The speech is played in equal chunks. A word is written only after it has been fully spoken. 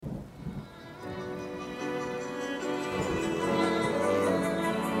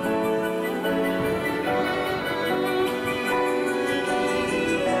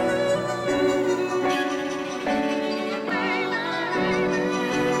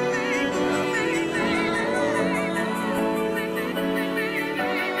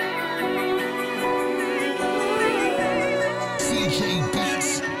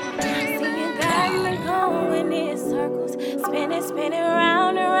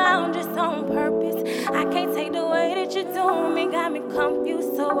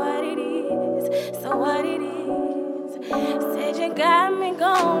Said you got me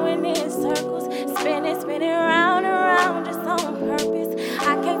going in circles, spinning round and round just on purpose.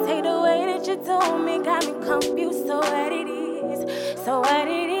 I can't take the way that you do me, got me confused. So what it is, so what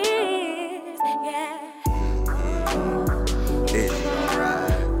it